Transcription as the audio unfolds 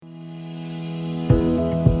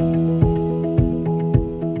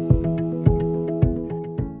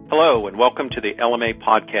welcome to the LMA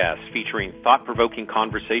podcast featuring thought-provoking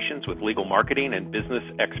conversations with legal marketing and business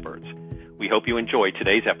experts. We hope you enjoy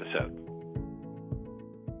today's episode.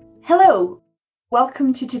 Hello,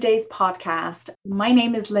 welcome to today's podcast. My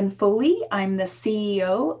name is Lynn Foley. I'm the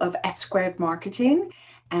CEO of F Squared Marketing,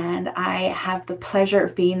 and I have the pleasure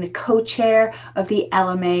of being the co-chair of the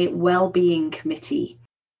LMA Wellbeing Committee.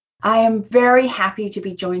 I am very happy to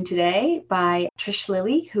be joined today by Trish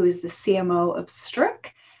Lilly, who is the CMO of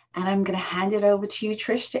Strzok, and I'm going to hand it over to you,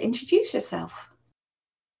 Trish, to introduce yourself.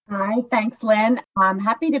 Hi, thanks, Lynn. I'm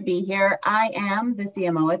happy to be here. I am the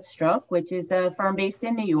CMO at Strzok, which is a firm based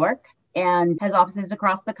in New York and has offices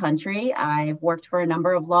across the country. I've worked for a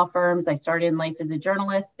number of law firms. I started in life as a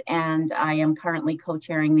journalist, and I am currently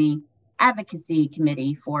co-chairing the advocacy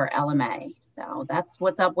committee for LMA. So that's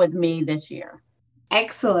what's up with me this year.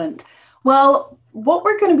 Excellent. Well, what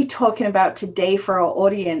we're going to be talking about today for our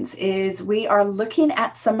audience is we are looking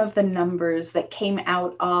at some of the numbers that came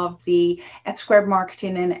out of the F Squared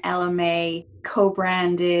Marketing and LMA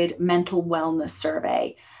co-branded mental wellness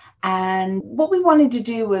survey. And what we wanted to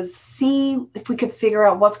do was see if we could figure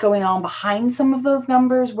out what's going on behind some of those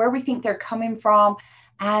numbers, where we think they're coming from,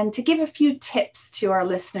 and to give a few tips to our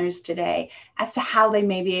listeners today as to how they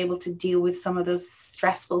may be able to deal with some of those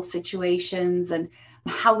stressful situations and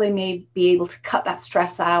how they may be able to cut that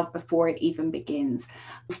stress out before it even begins.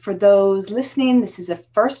 For those listening, this is a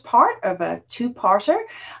first part of a two-parter.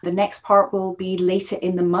 The next part will be later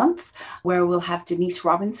in the month, where we'll have Denise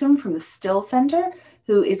Robinson from the Still Center,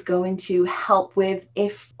 who is going to help with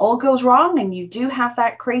if all goes wrong and you do have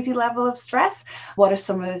that crazy level of stress, what are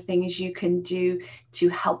some of the things you can do to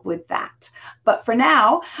help with that? But for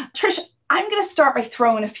now, Trish, I'm going to start by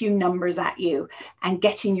throwing a few numbers at you and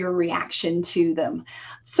getting your reaction to them.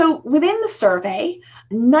 So within the survey,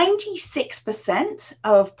 96%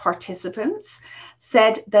 of participants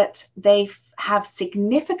said that they have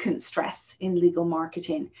significant stress in legal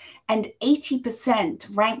marketing, and 80%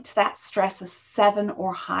 ranked that stress as 7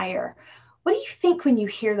 or higher. What do you think when you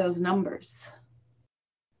hear those numbers?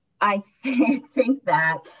 I think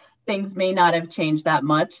that things may not have changed that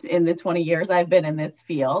much in the 20 years I've been in this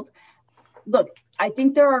field. Look, I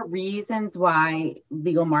think there are reasons why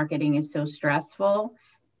legal marketing is so stressful,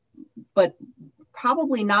 but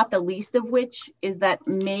probably not the least of which is that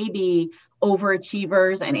maybe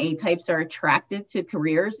overachievers and A-types are attracted to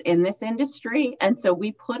careers in this industry. And so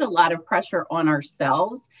we put a lot of pressure on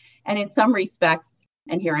ourselves. And in some respects,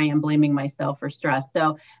 and here I am blaming myself for stress.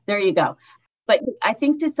 So there you go. But I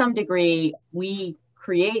think to some degree, we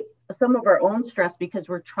create some of our own stress because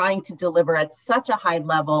we're trying to deliver at such a high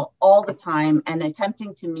level all the time and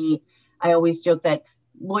attempting to meet. I always joke that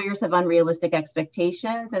lawyers have unrealistic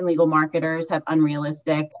expectations and legal marketers have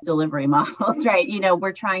unrealistic delivery models, right?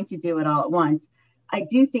 We're trying to do it all at once. I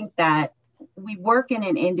do think that we work in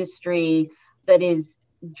an industry that is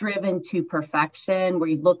driven to perfection, where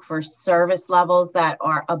you look for service levels that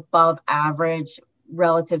are above average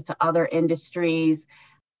relative to other industries.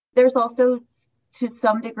 There's also, to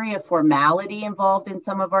some degree, a formality involved in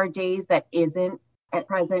some of our days that isn't at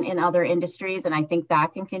present in other industries. And I think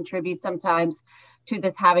that can contribute sometimes to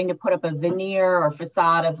this having to put up a veneer or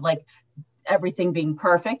facade of like everything being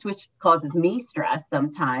perfect, which causes me stress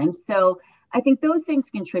sometimes. So I think those things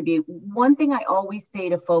contribute. One thing I always say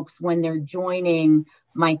to folks when they're joining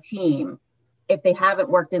my team, if they haven't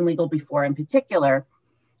worked in legal before in particular,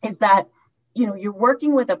 is that you're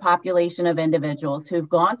working with a population of individuals who've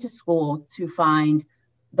gone to school to find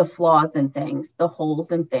the flaws in things, the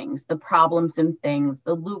holes in things, the problems in things,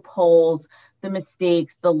 the loopholes, the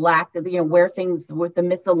mistakes, the lack of, where things with the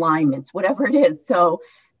misalignments, whatever it is. So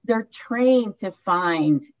they're trained to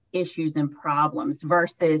find issues and problems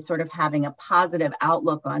versus sort of having a positive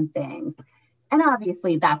outlook on things. And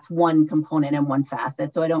obviously that's one component and one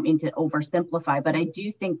facet. So I don't mean to oversimplify, but I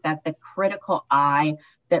do think that the critical eye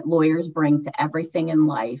that lawyers bring to everything in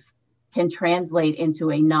life can translate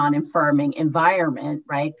into a non-affirming environment,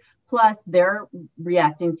 right? Plus, they're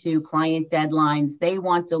reacting to client deadlines. They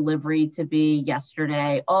want delivery to be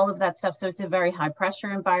yesterday, all of that stuff. So it's a very high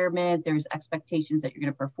pressure environment. There's expectations that you're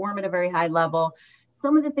going to perform at a very high level.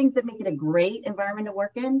 Some of the things that make it a great environment to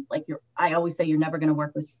work in, like I always say, you're never going to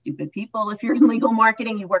work with stupid people. If you're in legal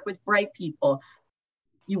marketing, you work with bright people.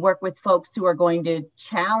 You work with folks who are going to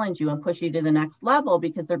challenge you and push you to the next level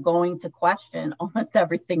because they're going to question almost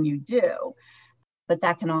everything you do. But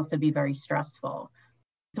that can also be very stressful.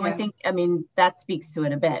 So yeah. I think, that speaks to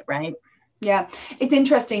it a bit, right? Yeah, it's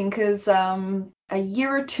interesting because a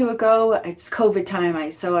year or two ago, it's COVID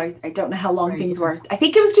time, so I don't know how long things were. I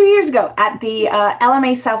think it was 2 years ago at the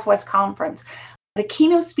LMA Southwest Conference. The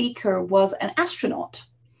keynote speaker was an astronaut.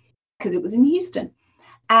 because it was in Houston.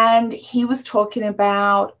 And he was talking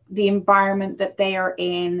about the environment that they are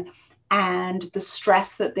in and the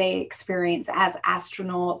stress that they experience as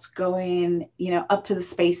astronauts going, up to the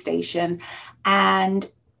space station. And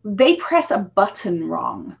they press a button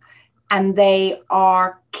wrong and they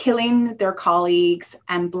are killing their colleagues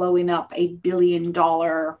and blowing up $1 billion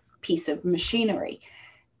piece of machinery.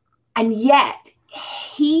 And yet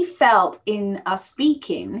he felt in us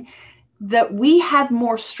speaking that we had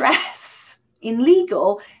more stress in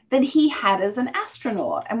legal than he had as an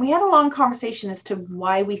astronaut. And we had a long conversation as to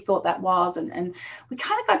why we thought that was. And we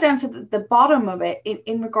kind of got down to the bottom of it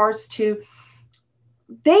in regards to,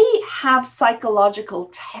 they have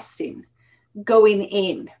psychological testing going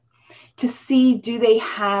in to see, do they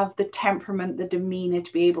have the temperament, the demeanor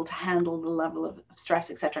to be able to handle the level of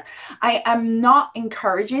stress, etc. I am not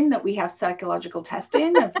encouraging that we have psychological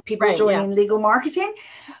testing of people right, joining legal marketing,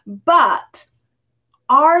 but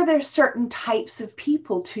are there certain types of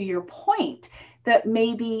people, to your point, that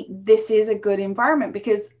maybe this is a good environment?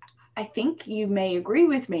 Because I think you may agree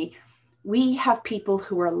with me. We have people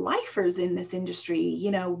who are lifers in this industry.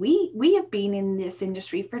 We have been in this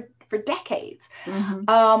industry for decades.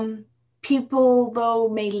 Mm-hmm. People, though,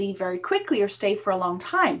 may leave very quickly or stay for a long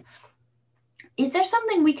time. Is there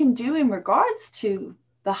something we can do in regards to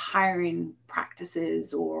the hiring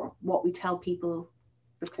practices or what we tell people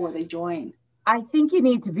before they join? I think you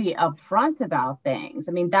need to be upfront about things.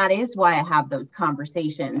 I mean, that is why I have those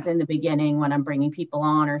conversations in the beginning when I'm bringing people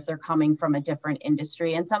on, or if they're coming from a different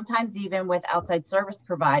industry. And sometimes even with outside service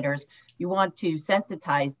providers, you want to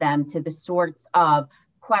sensitize them to the sorts of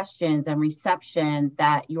questions and reception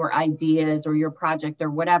that your ideas or your project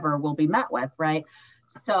or whatever will be met with, right?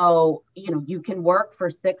 So, you can work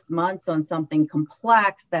for 6 months on something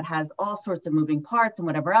complex that has all sorts of moving parts and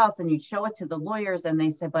whatever else, and you show it to the lawyers and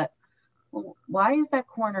they say, but well, why is that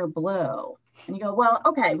corner blue? And you go, well,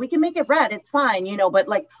 okay, we can make it red. It's fine, but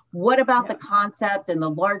what about the concept and the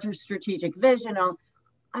larger strategic vision?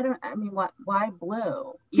 Why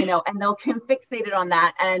blue? And they'll get fixated on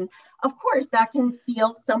that. And of course, that can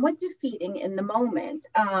feel somewhat defeating in the moment.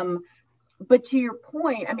 But to your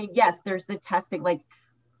point, yes, there's the testing,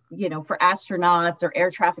 for astronauts or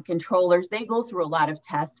air traffic controllers, they go through a lot of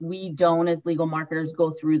tests. We don't, as legal marketers,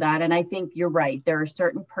 go through that. And I think you're right. There are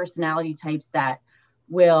certain personality types that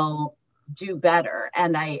will do better.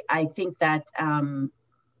 And I think that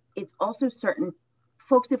it's also certain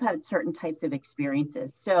folks who've had certain types of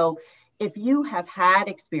experiences. So if you have had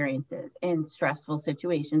experiences in stressful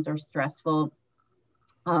situations or stressful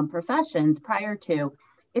professions prior to,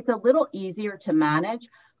 it's a little easier to manage.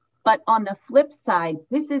 But on the flip side,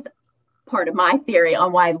 this is part of my theory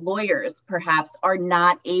on why lawyers perhaps are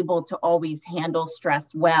not able to always handle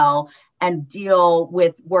stress well and deal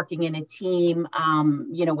with working in a team,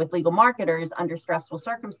 with legal marketers under stressful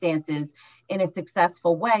circumstances in a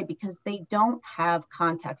successful way, because they don't have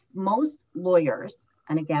context. Most lawyers,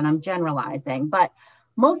 and again, I'm generalizing, but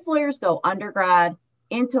most lawyers go undergrad,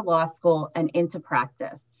 into law school, and into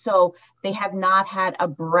practice. So they have not had a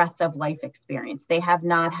breadth of life experience. They have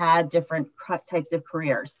not had different types of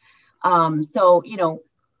careers.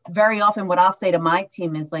 Very often what I'll say to my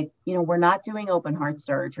team is we're not doing open heart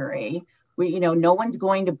surgery. No one's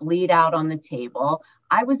going to bleed out on the table.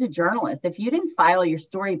 I was a journalist. If you didn't file your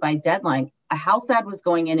story by deadline, a house ad was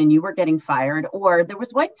going in and you were getting fired, or there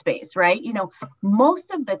was white space, right?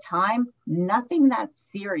 Most of the time, nothing that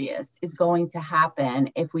serious is going to happen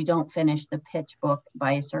if we don't finish the pitch book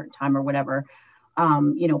by a certain time or whatever,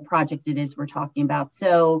 project it is we're talking about.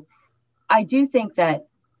 So I do think that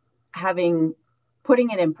putting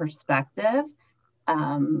it in perspective,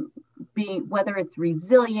 whether it's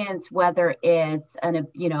resilience, whether it's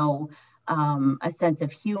a sense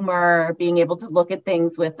of humor, being able to look at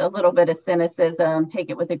things with a little bit of cynicism, take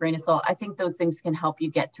it with a grain of salt. I think those things can help you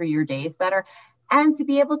get through your days better, and to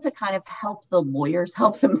be able to kind of help the lawyers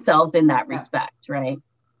help themselves in that respect, right?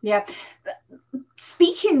 Yeah.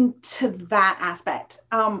 Speaking to that aspect,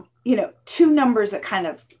 two numbers that kind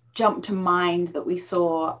of jumped to mind that we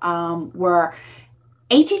saw were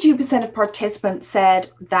 82% of participants said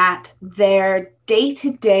that their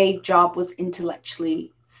day-to-day job was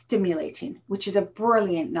intellectually stimulating, which is a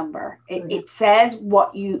brilliant number. It says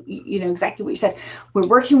what exactly what you said. We're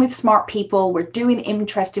working with smart people. We're doing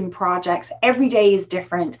interesting projects. Every day is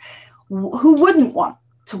different. Who wouldn't want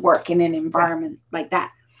to work in an environment like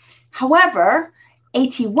that? However,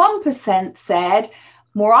 81% said,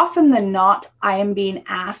 more often than not, I am being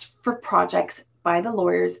asked for projects by the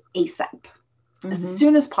lawyers ASAP, as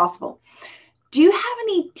soon as possible. Do you have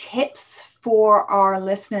any tips for our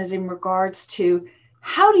listeners in regards to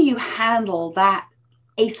how do you handle that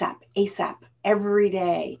ASAP, ASAP, every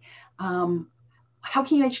day. How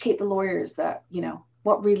can you educate the lawyers that,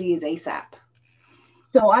 what really is ASAP?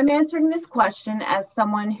 So I'm answering this question as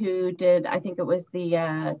someone who did, I think it was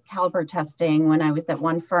the caliber testing when I was at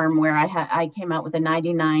one firm where I came out with a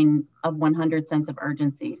 99 of 100 sense of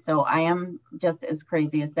urgency. So I am just as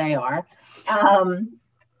crazy as they are.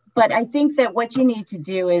 But I think that what you need to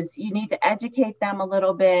do is you need to educate them a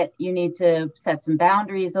little bit. You need to set some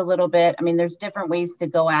boundaries a little bit. I mean, there's different ways to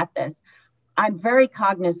go at this. I'm very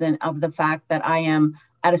cognizant of the fact that I am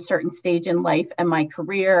at a certain stage in life and my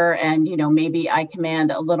career, and maybe I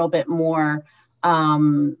command a little bit more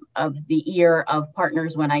of the ear of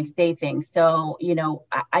partners when I say things. So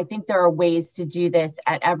I think there are ways to do this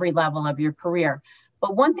at every level of your career.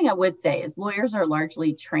 But one thing I would say is lawyers are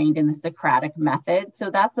largely trained in the Socratic method. So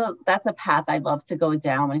that's a path I'd love to go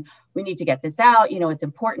down. We need to get this out. It's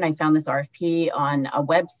important. I found this RFP on a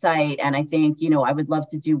website, and I think, I would love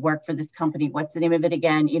to do work for this company. What's the name of it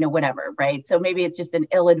again? Whatever, right? So maybe it's just an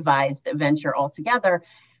ill-advised venture altogether.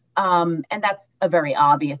 And that's a very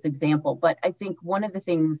obvious example. But I think one of the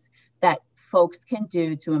things that folks can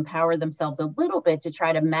do to empower themselves a little bit to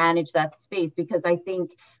try to manage that space, because I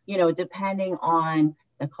think, depending on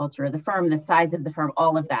the culture of the firm, the size of the firm,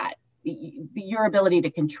 all of that, your ability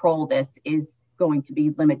to control this is going to be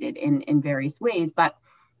limited in various ways. But,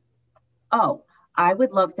 I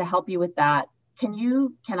would love to help you with that. Can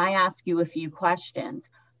I ask you a few questions?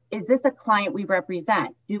 Is this a client we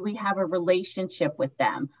represent? Do we have a relationship with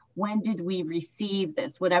them? When did we receive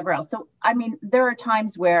this? Whatever else. So, there are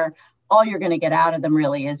times where all you're going to get out of them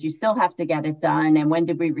really is you still have to get it done. And when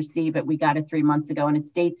did we receive it? We got it 3 months ago, and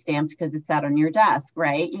it's date stamped because it's sat on your desk,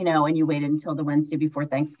 right? And you waited until the Wednesday before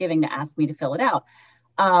Thanksgiving to ask me to fill it out.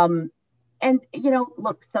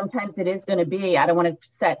 Look, sometimes it is going to be, I don't want to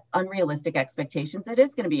set unrealistic expectations. It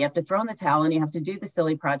is going to be, you have to throw in the towel and you have to do the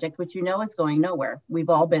silly project, which is going nowhere. We've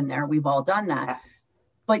all been there. We've all done that.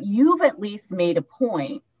 But you've at least made a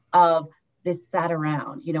point of this sat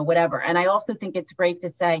around, whatever. And I also think it's great to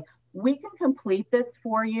say, we can complete this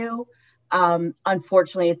for you.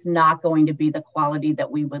 Unfortunately, it's not going to be the quality that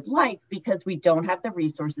we would like because we don't have the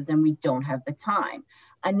resources and we don't have the time.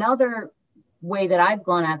 Another way that I've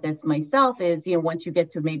gone at this myself is, once you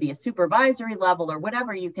get to maybe a supervisory level or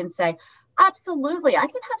whatever, you can say, absolutely, I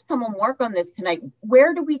can have someone work on this tonight.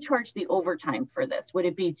 Where do we charge the overtime for this? Would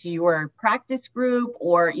it be to your practice group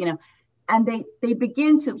or, and they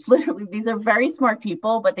begin to literally, these are very smart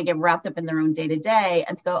people, but they get wrapped up in their own day-to-day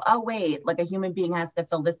and go, oh, wait, like a human being has to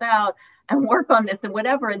fill this out and work on this and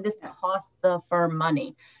whatever. And this costs the firm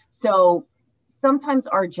money. So sometimes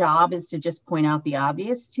our job is to just point out the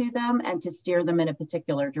obvious to them and to steer them in a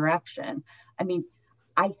particular direction.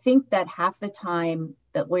 I think that half the time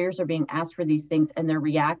that lawyers are being asked for these things and they're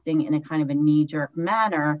reacting in a kind of a knee-jerk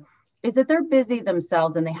manner is that they're busy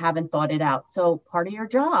themselves and they haven't thought it out. So part of your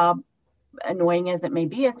job, annoying as it may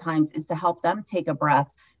be at times, is to help them take a breath,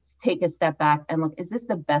 take a step back and look, is this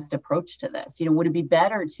the best approach to this? Would it be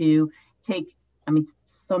better to take,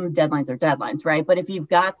 some deadlines are deadlines, right? But if you've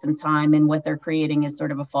got some time and what they're creating is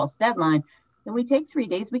sort of a false deadline, then we take 3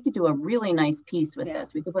 days, we could do a really nice piece with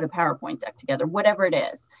this. We could put a PowerPoint deck together, whatever it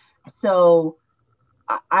is. So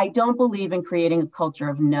I don't believe in creating a culture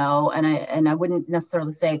of no, and I wouldn't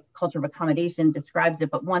necessarily say culture of accommodation describes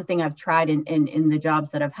it, but one thing I've tried in the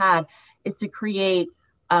jobs that I've had is to create,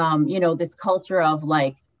 this culture of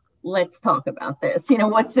like, let's talk about this.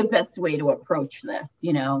 What's the best way to approach this?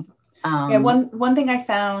 One thing I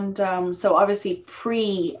found, so obviously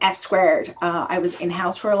pre F Squared, I was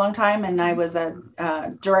in-house for a long time, and I was a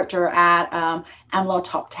director at AmLaw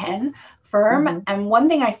Top 10 firm. Mm-hmm. And one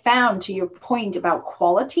thing I found, to your point about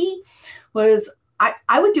quality, was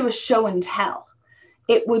I would do a show and tell.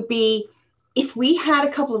 It would be, if we had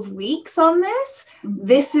a couple of weeks on this,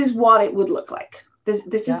 this is what it would look like.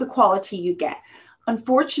 This is the quality you get.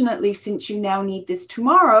 Unfortunately, since you now need this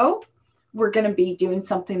tomorrow, we're going to be doing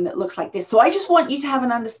something that looks like this. So I just want you to have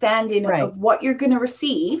an understanding of what you're going to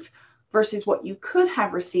receive versus what you could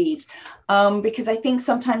have received. Because I think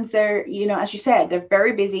sometimes they're, as you said, they're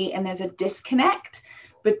very busy and there's a disconnect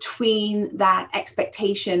between that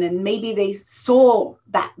expectation, and maybe they saw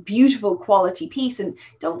that beautiful quality piece and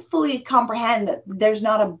don't fully comprehend that there's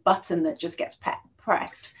not a button that just gets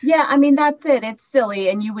pressed. Yeah, that's it. It's silly.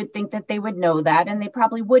 And you would think that they would know that, and they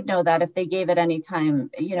probably would know that if they gave it any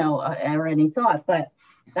time, or any thought. But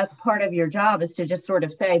that's part of your job, is to just sort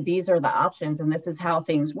of say, these are the options and this is how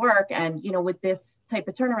things work. And, with this type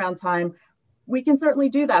of turnaround time, we can certainly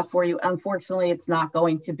do that for you. Unfortunately, it's not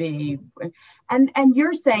going to be, and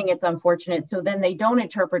you're saying it's unfortunate, so then they don't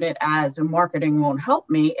interpret it as marketing won't help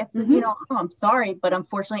me. It's, oh, I'm sorry, but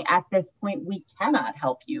unfortunately at this point, we cannot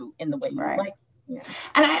help you in the way you like. Yeah.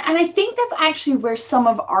 And I think that's actually where some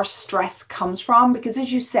of our stress comes from, because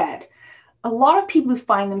as you said, a lot of people who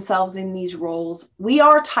find themselves in these roles, we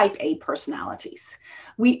are type A personalities.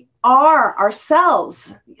 We are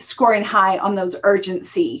ourselves scoring high on those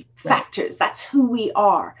urgency factors. That's who we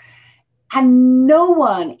are. And no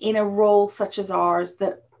one in a role such as ours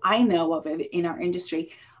that I know of in our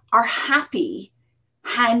industry are happy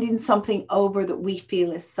handing something over that we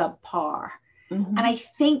feel is subpar. And I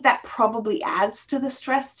think that probably adds to the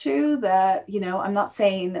stress too, that, I'm not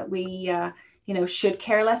saying that we, should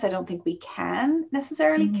care less. I don't think we can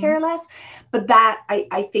necessarily care less, but that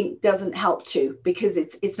I think doesn't help too, because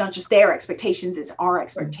it's not just their expectations, it's our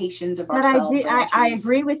expectations of ourselves. But I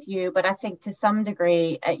agree with you, but I think to some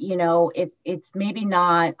degree, it's maybe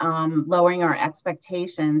not lowering our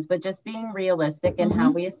expectations, but just being realistic in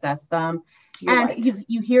how we assess them.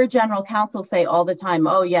 You hear general counsel say all the time,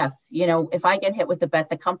 oh yes, if I get hit with a bet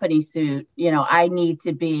the company suit, I need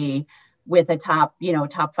to be with a top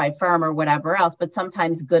 5 firm or whatever else. But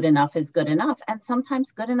sometimes good enough is good enough. And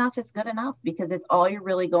sometimes good enough is good enough because it's all you're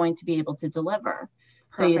really going to be able to deliver.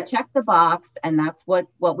 Perfect. So you check the box, and that's what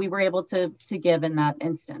we were able to give in that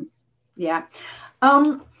instance. Yeah.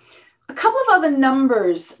 A couple of other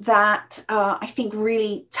numbers that I think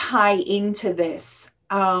really tie into this.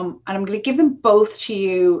 And I'm going to give them both to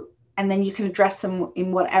you, and then you can address them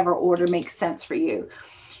in whatever order makes sense for you.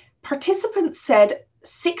 Participants said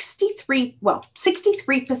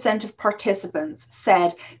 63% of participants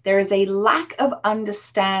said there is a lack of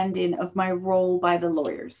understanding of my role by the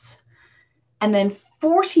lawyers. And then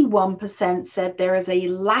 41% said there is a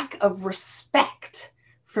lack of respect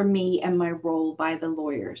for me and my role by the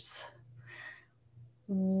lawyers.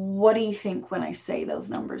 What do you think when I say those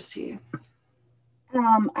numbers to you?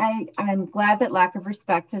 I'm glad that lack of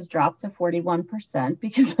respect has dropped to 41%,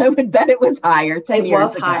 because I would bet it was higher 10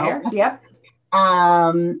 years ago. Higher, yep.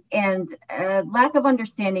 And lack of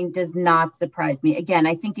understanding does not surprise me. Again,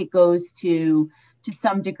 I think it goes to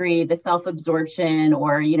some degree the self-absorption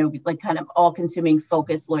or, like kind of all-consuming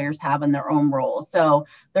focus lawyers have in their own roles. So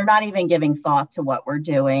they're not even giving thought to what we're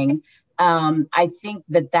doing. I think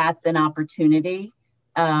that's an opportunity.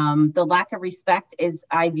 The lack of respect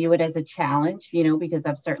I view it as a challenge, because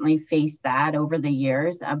I've certainly faced that over the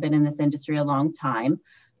years. I've been in this industry a long time.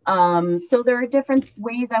 So there are different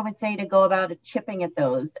ways, I would say, to go about chipping at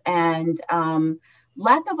those. And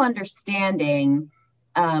lack of understanding,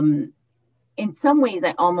 in some ways,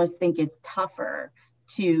 I almost think is tougher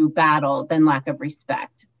to battle than lack of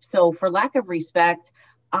respect. So for lack of respect,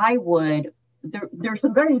 there's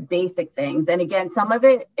some very basic things. And again, some of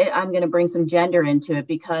it, I'm going to bring some gender into it,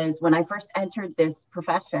 because when I first entered this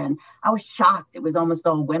profession, I was shocked. It was almost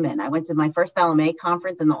all women. I went to my first LMA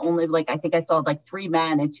conference, and the only, I think I saw 3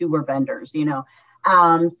 men and 2 were vendors, So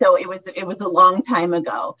it was a long time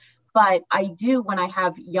ago. But I do, when I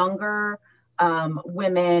have younger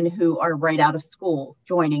women who are right out of school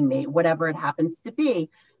joining me, whatever it happens to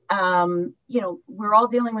be, we're all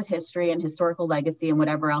dealing with history and historical legacy and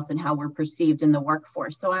whatever else, and how we're perceived in the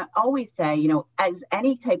workforce. So I always say, as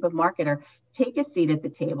any type of marketer, take a seat at the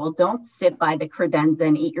table. Don't sit by the credenza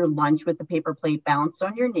and eat your lunch with the paper plate balanced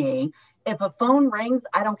on your knee. If a phone rings,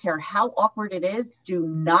 I don't care how awkward it is, do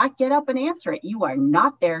not get up and answer it. You are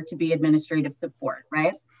not there to be administrative support,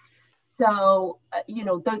 right? So,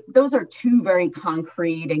 those are 2 very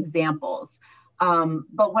concrete examples.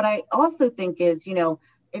 But what I also think is,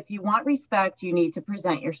 if you want respect, you need to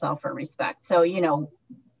present yourself for respect. So,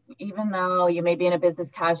 even though you may be in a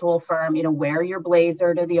business casual firm, wear your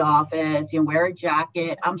blazer to the office, wear a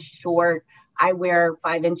jacket. I'm short. I wear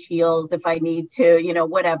 5-inch heels if I need to,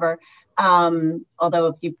 whatever.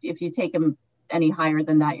 Although if you take them any higher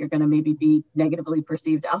than that, you're going to maybe be negatively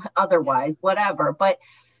perceived otherwise, whatever. But,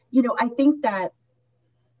 I think that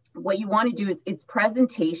what you want to do is it's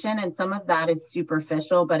presentation, and some of that is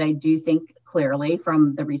superficial, but I do think clearly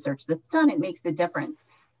from the research that's done, it makes a difference.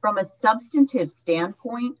 From a substantive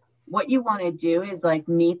standpoint, what you want to do is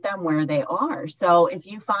meet them where they are. So if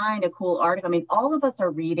you find a cool article, all of us are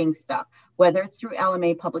reading stuff, whether it's through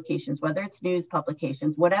LMA publications, whether it's news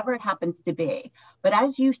publications, whatever it happens to be. But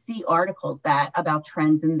as you see articles about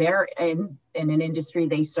trends in an industry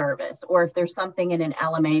they service, or if there's something in an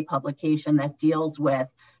LMA publication that deals with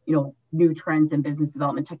new trends in business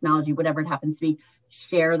development, technology, whatever it happens to be,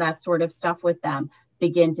 share that sort of stuff with them.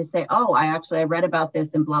 Begin to say, oh, I read about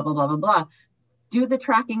this and blah, blah, blah, blah, blah. do the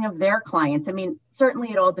tracking of their clients. I mean,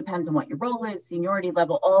 certainly it all depends on what your role is, seniority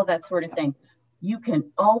level, all of that sort of thing. You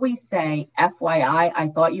can always say, FYI, I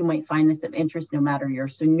thought you might find this of interest, no matter your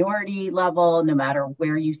seniority level, no matter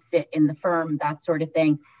where you sit in the firm, that sort of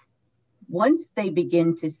thing. Once they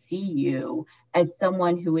begin to see you as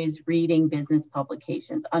someone who is reading business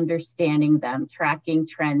publications, understanding them, tracking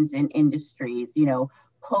trends in industries,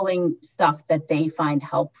 pulling stuff that they find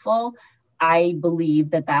helpful, I believe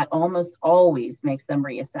that almost always makes them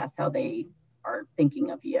reassess how they are thinking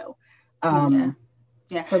of you.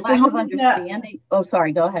 Yeah. For lack of understanding. Oh,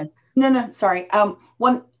 sorry, go ahead. No, sorry.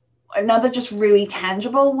 Another just really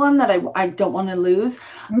tangible one that I don't want to lose.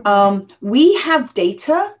 We have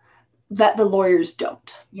data that the lawyers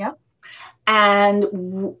don't. Yep.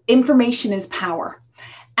 And information is power.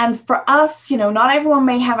 And for us, not everyone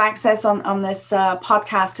may have access on this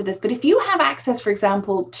podcast to this, but if you have access, for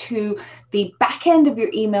example, to the back end of your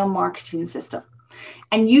email marketing system,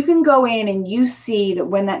 and you can go in and you see that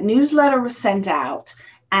when that newsletter was sent out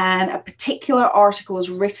and a particular article was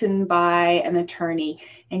written by an attorney,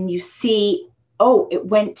 and you see, it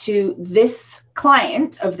went to this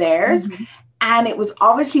client of theirs, and it was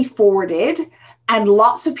obviously forwarded and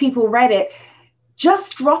lots of people read it,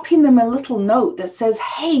 just dropping them a little note that says,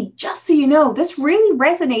 hey, just so you know, this really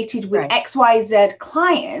resonated with XYZ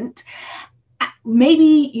client.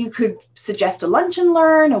 Maybe you could suggest a lunch and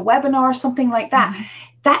learn, a webinar, something like that.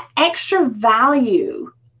 That extra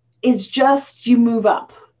value is just, you move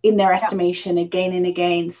up in their estimation again and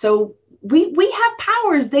again. So we have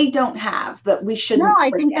powers they don't have that we shouldn't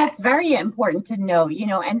forget. Think that's very important to know,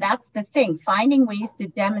 and that's the thing, finding ways to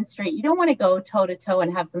demonstrate. You don't want to go toe to toe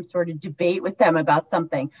and have some sort of debate with them about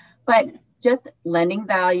something, but just lending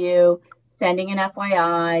value, sending an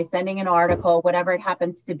FYI, sending an article, whatever it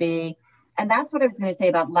happens to be. And that's what I was going to say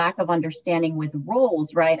about lack of understanding with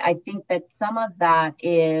roles, right? I think that some of that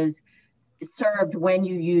is served when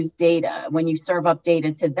you use data, when you serve up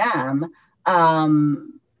data to them.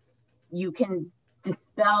 You can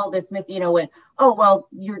dispel this myth,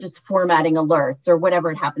 you're just formatting alerts or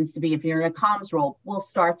whatever it happens to be. If you're in a comms role, we'll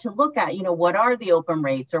start to look at, what are the open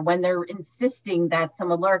rates, or when they're insisting that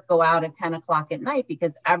some alert go out at 10 o'clock at night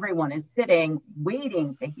because everyone is sitting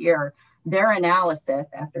waiting to hear their analysis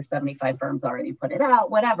after 75 firms already put it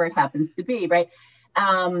out, whatever it happens to be, right?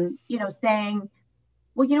 Saying,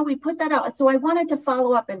 well, we put that out. So I wanted to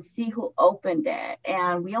follow up and see who opened it.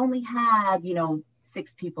 And we only had,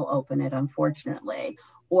 6 people open it, unfortunately,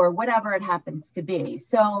 or whatever it happens to be.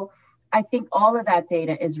 So I think all of that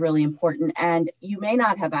data is really important. And you may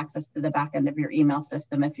not have access to the back end of your email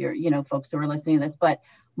system if you're, folks who are listening to this, but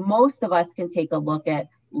most of us can take a look at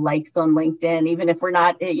likes on LinkedIn, even if we're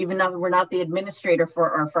not the administrator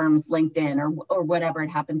for our firm's LinkedIn or whatever it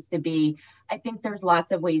happens to be. I think there's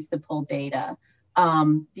lots of ways to pull data.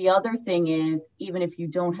 The other thing is, even if you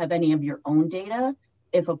don't have any of your own data,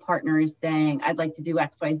 if a partner is saying, I'd like to do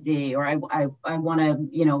XYZ, or I want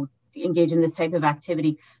to, engage in this type of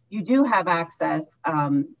activity, you do have access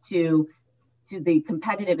to the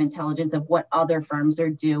competitive intelligence of what other firms are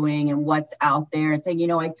doing and what's out there, and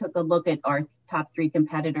saying, I took a look at our top 3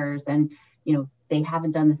 competitors and, they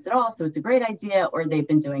haven't done this at all. So it's a great idea, or they've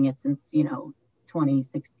been doing it since,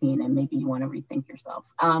 2016, and maybe you want to rethink yourself,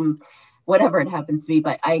 whatever it happens to be.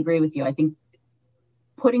 But I agree with you. I think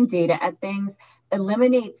putting data at things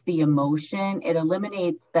eliminates the emotion. It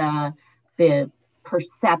eliminates the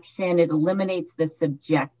perception. It eliminates the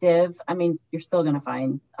subjective. I mean, you're still going to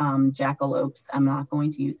find jackalopes. I'm not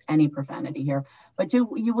going to use any profanity here, but you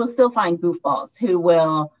will still find goofballs who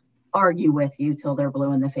will argue with you till they're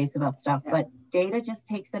blue in the face about stuff. Yeah. But data just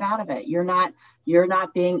takes it out of it. You're not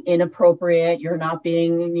being inappropriate. You're not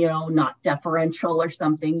being, not deferential or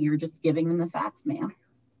something. You're just giving them the facts, ma'am.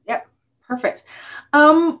 Yep. Perfect.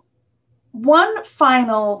 One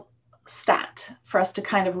final stat for us to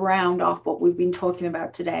kind of round off what we've been talking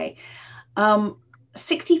about today.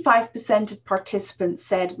 65% of participants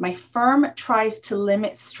said, my firm tries to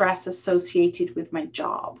limit stress associated with my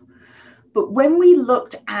job. But when we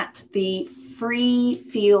looked at the free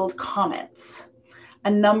field comments, a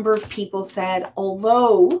number of people said,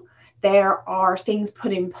 although there are things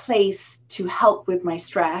put in place to help with my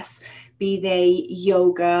stress, be they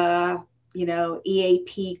yoga,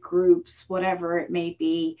 EAP groups, whatever it may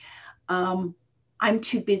be, I'm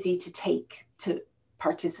too busy to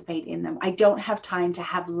participate in them. I don't have time to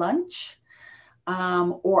have lunch,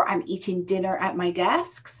 or I'm eating dinner at my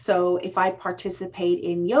desk. So if I participate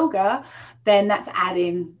in yoga, then that's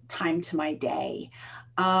adding time to my day.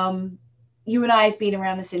 You and I have been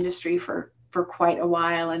around this industry for for quite a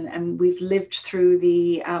while, and we've lived through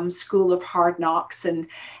the school of hard knocks and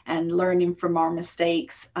learning from our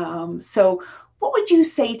mistakes. So what would you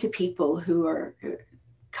say to people who are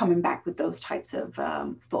coming back with those types of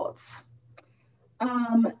thoughts?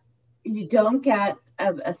 You don't get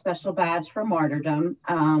a special badge for martyrdom.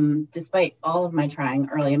 Despite all of my trying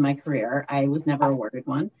early in my career, I was never awarded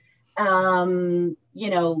one.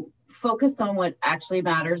 Focus on what actually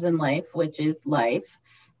matters in life, which is life.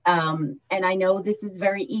 And I know this is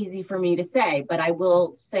very easy for me to say, but I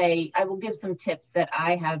will give some tips that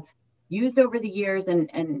I have used over the years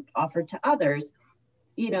and offered to others.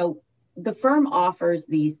 The firm offers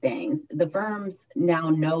these things. The firms now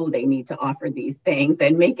know they need to offer these things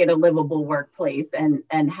and make it a livable workplace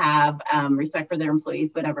and have respect for their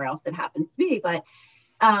employees, whatever else it happens to be. But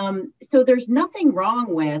so there's nothing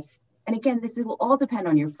wrong with, and again, this will all depend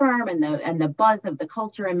on your firm and the buzz of the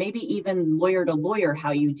culture, and maybe even lawyer to lawyer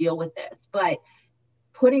how you deal with this. But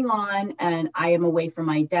putting on, and I am away from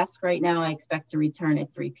my desk right now. I expect to return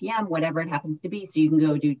at 3 p.m., whatever it happens to be. So you can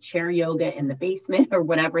go do chair yoga in the basement or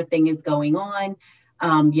whatever thing is going on,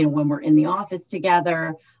 when we're in the office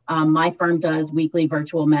together. My firm does weekly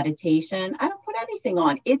virtual meditation. I don't put anything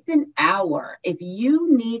on. It's an hour. If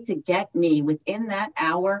you need to get me within that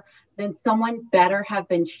hour, then someone better have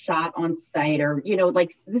been shot on site, or,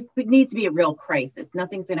 this needs to be a real crisis.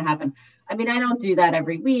 Nothing's going to happen. I mean, I don't do that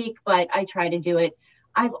every week, but I try to do it.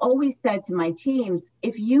 I've always said to my teams,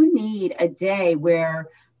 if you need a day where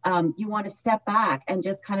you want to step back and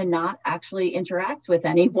just kind of not actually interact with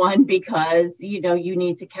anyone because, you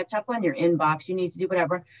need to catch up on your inbox, you need to do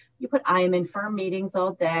whatever, I am in firm meetings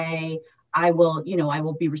all day. I will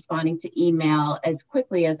be responding to email as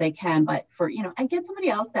quickly as I can, but and get somebody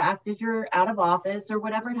else to act as you're out of office or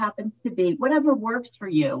whatever it happens to be, whatever works for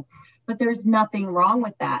you. But there's nothing wrong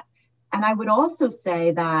with that. And I would also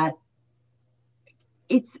say that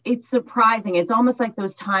it's surprising. It's almost like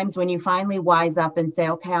those times when you finally wise up and say,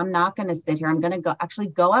 okay, I'm not going to sit here. I'm going to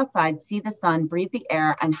go outside, see the sun, breathe the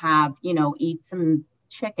air, and have, eat some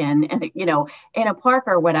chicken, and, in a park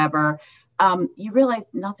or whatever. You realize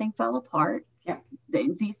nothing fell apart. Yeah.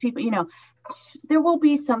 These people, there will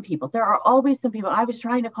be some people. There are always some people. I was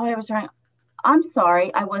trying to call. I'm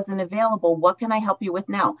sorry, I wasn't available. What can I help you with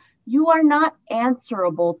now? You are not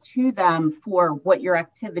answerable to them for what your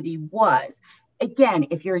activity was. Again,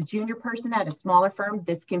 if you're a junior person at a smaller firm,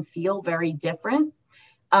 this can feel very different.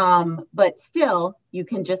 But still, you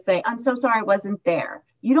can just say, I'm so sorry I wasn't there.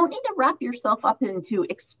 You don't need to wrap yourself up into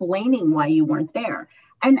explaining why you weren't there.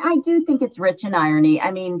 And I do think it's rich in irony.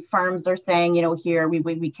 I mean, firms are saying, here,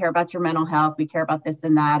 we care about your mental health. We care about this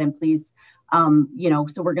and that. And please,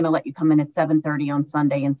 so we're going to let you come in at 7:30 on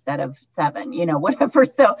Sunday instead of 7, whatever.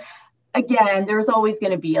 So again, there's always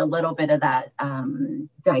going to be a little bit of that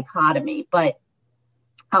dichotomy. But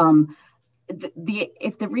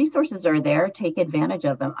if the resources are there, take advantage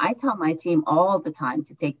of them. I tell my team all the time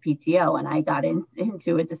to take PTO, and I got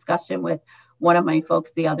into a discussion with one of my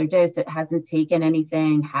folks the other day that hasn't taken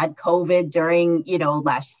anything, had COVID during,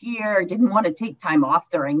 last year, didn't want to take time off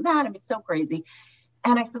during that. I mean, it's so crazy.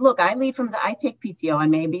 And I said, look, I take PTO. I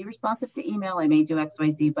may be responsive to email. I may do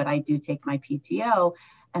XYZ, but I do take my PTO.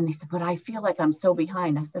 And they said, but I feel like I'm so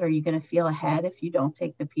behind. I said, are you going to feel ahead if you don't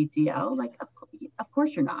take the PTO? Like, of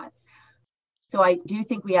course you're not. So I do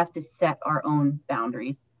think we have to set our own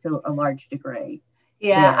boundaries to a large degree.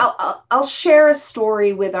 Yeah, I'll share a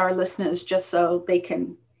story with our listeners just so they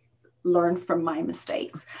can learn from my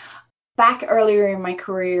mistakes. Back earlier in my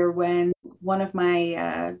career, when one of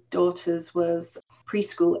my daughters was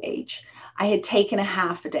preschool age, I had taken a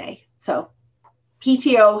half a day. So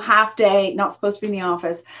PTO, half day, not supposed to be in the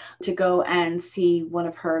office, to go and see one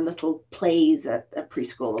of her little plays at a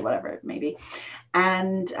preschool or whatever it may be.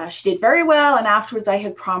 And she did very well. And afterwards, I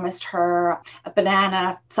had promised her a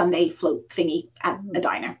banana sundae float thingy at a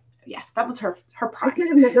diner. Yes, that was her prize. I could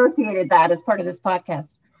have negotiated that as part of this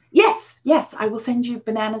podcast. Yes, I will send you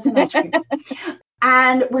bananas and ice cream.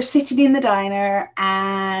 And we're sitting in the diner,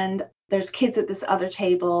 and there's kids at this other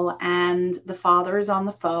table, and the father is on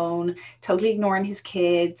the phone, totally ignoring his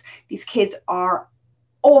kids. These kids are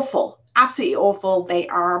awful, absolutely awful. They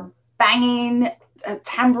are banging a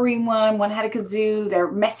tambourine, one had a kazoo,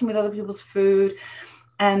 they're messing with other people's food.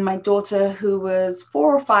 And my daughter, who was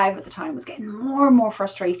 4 or 5 at the time, was getting more and more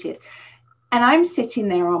frustrated. And I'm sitting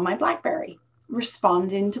there on my BlackBerry,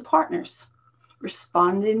 responding to partners,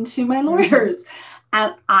 responding to my lawyers.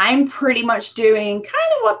 And I'm pretty much doing kind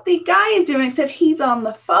of what the guy is doing, except he's on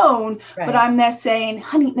the phone. Right. But I'm there saying,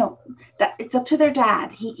 honey, no, that it's up to their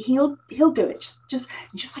dad. He'll do it. Just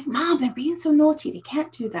and she was like, Mom, they're being so naughty. They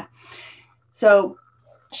can't do that. So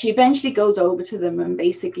she eventually goes over to them and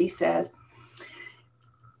basically says,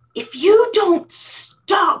 if you don't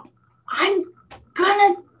stop, I'm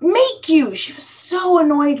gonna make you. She was so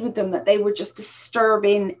annoyed with them that they were just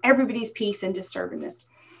disturbing everybody's peace and disturbing this.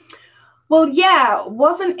 Well, yeah,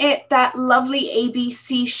 wasn't it that lovely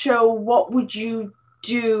ABC show, What Would You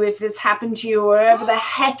Do If This Happened to You, or whatever the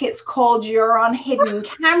heck it's called, You're on Hidden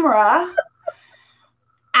Camera?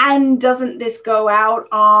 And doesn't this go out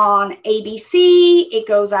on ABC? It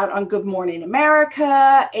goes out on Good Morning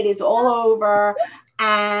America. It is all over.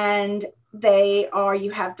 And you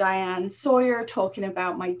have Diane Sawyer talking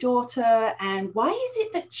about my daughter. And why is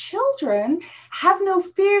it that children have no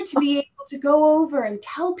fear to be able to go over and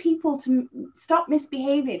tell people to stop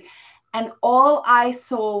misbehaving? And all I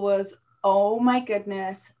saw was, oh my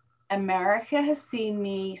goodness, America has seen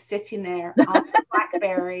me sitting there on the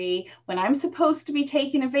BlackBerry when I'm supposed to be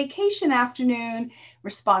taking a vacation afternoon,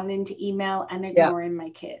 responding to email and ignoring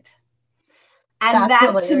my kid. And that's that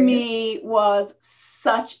hilarious. To me was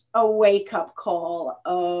such a wake-up call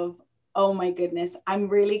of, oh my goodness, I'm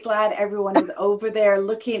really glad everyone is over there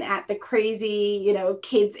looking at the crazy,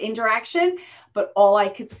 kids interaction. But all I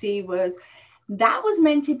could see was that was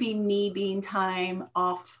meant to be me being time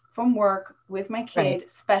off from work with my kid,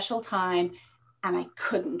 special time, and I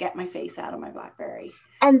couldn't get my face out of my BlackBerry.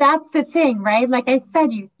 And that's the thing, right? Like I said,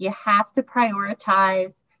 you have to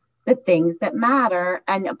prioritize the things that matter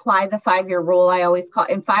and apply the 5-year rule. I always call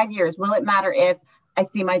in 5 years, will it matter if I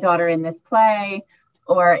see my daughter in this play,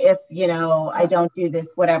 or if, I don't do this,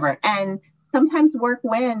 whatever. And sometimes work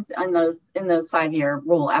wins in those 5-year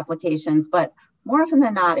rule applications, but more often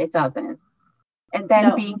than not, it doesn't. And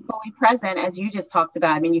then being fully present, as you just talked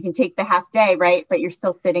about, I mean, you can take the half day, right? But you're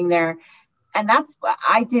still sitting there. And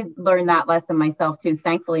I did learn that lesson myself too.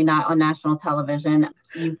 Thankfully, not on national television.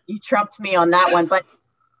 You trumped me on that one, but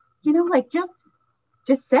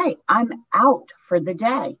just say, I'm out for the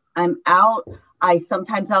day. I'm out.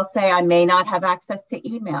 Sometimes I'll say I may not have access to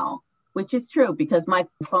email, which is true because my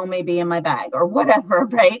phone may be in my bag or whatever,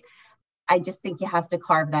 right? I just think you have to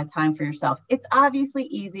carve that time for yourself. It's obviously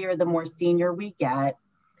easier the more senior we get,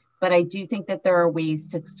 but I do think that there are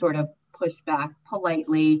ways to sort of push back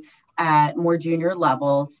politely at more junior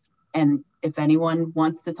levels. And if anyone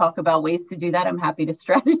wants to talk about ways to do that, I'm happy to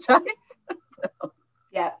strategize.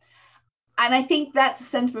 Yeah. And I think that's a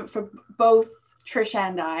sentiment for both Trish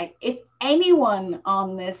and I. If anyone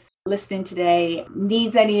on this listening today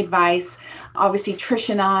needs any advice, obviously Trish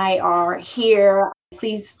and I are here.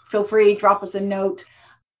 Please feel free, drop us a note.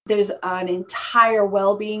 There's an entire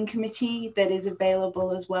well-being committee that is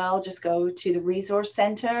available as well. Just go to the resource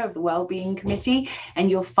center of the well-being committee and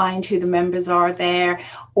you'll find who the members are there,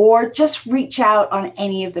 or just reach out on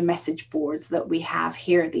any of the message boards that we have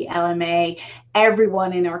here at the LMA.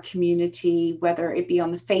 Everyone in our community, whether it be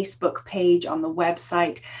on the Facebook page, on the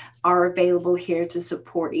website, are available here to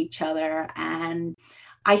support each other. And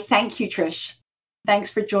I thank you, Trish. Thanks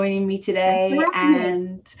for joining me today.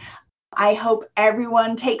 And I hope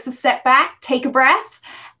everyone takes a step back, take a breath.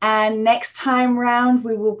 And next time round,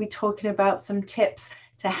 we will be talking about some tips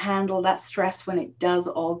to handle that stress when it does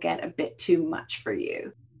all get a bit too much for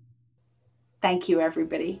you. Thank you,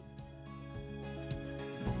 everybody.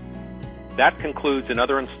 That concludes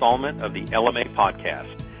another installment of the LMA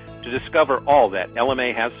podcast. To discover all that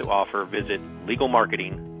LMA has to offer, visit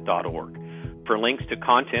legalmarketing.org. For links to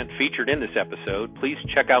content featured in this episode, please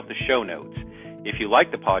check out the show notes. If you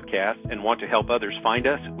like the podcast and want to help others find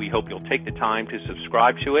us, we hope you'll take the time to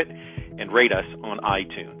subscribe to it and rate us on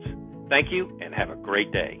iTunes. Thank you and have a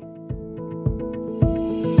great day.